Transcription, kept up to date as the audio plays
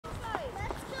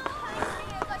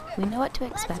We know what to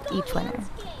expect each winter.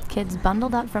 Kids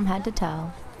bundled up from head to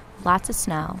toe, lots of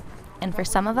snow, and for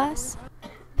some of us,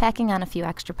 packing on a few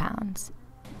extra pounds.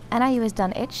 NIU has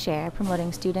done its share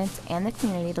promoting students and the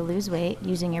community to lose weight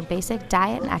using your basic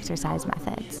diet and exercise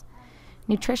methods.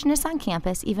 Nutritionists on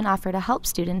campus even offer to help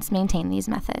students maintain these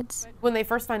methods. When they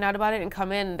first find out about it and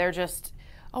come in, they're just,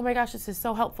 oh my gosh, this is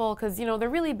so helpful, because they're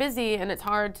really busy and it's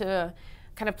hard to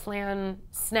kind of plan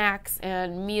snacks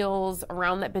and meals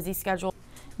around that busy schedule.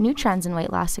 New trends in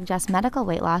weight loss suggest medical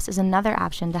weight loss is another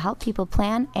option to help people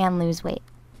plan and lose weight.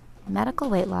 Medical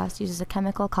weight loss uses a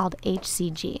chemical called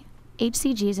HCG.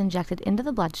 HCG is injected into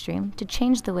the bloodstream to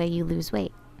change the way you lose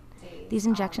weight. These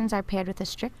injections are paired with a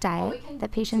strict diet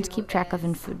that patients keep track of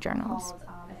in food journals.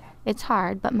 It's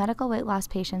hard, but medical weight loss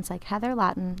patients like Heather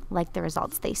Lawton like the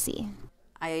results they see.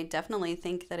 I definitely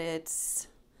think that it's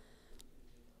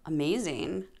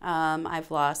amazing.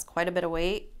 I've lost quite a bit of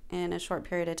weight in a short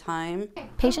period of time.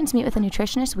 Patients meet with a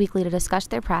nutritionist weekly to discuss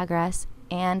their progress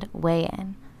and weigh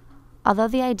in. Although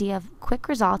the idea of quick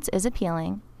results is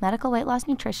appealing, medical weight loss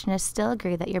nutritionists still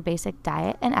agree that your basic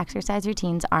diet and exercise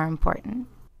routines are important.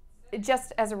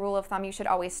 Just as a rule of thumb, you should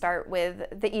always start with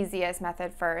the easiest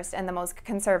method first and the most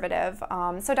conservative.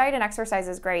 So diet and exercise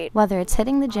is great. Whether it's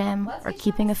hitting the gym or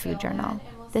keeping a food journal,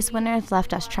 this winter has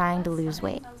left us trying to lose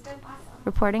weight.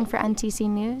 Reporting for NTC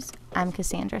News, I'm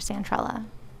Cassandra Santrella.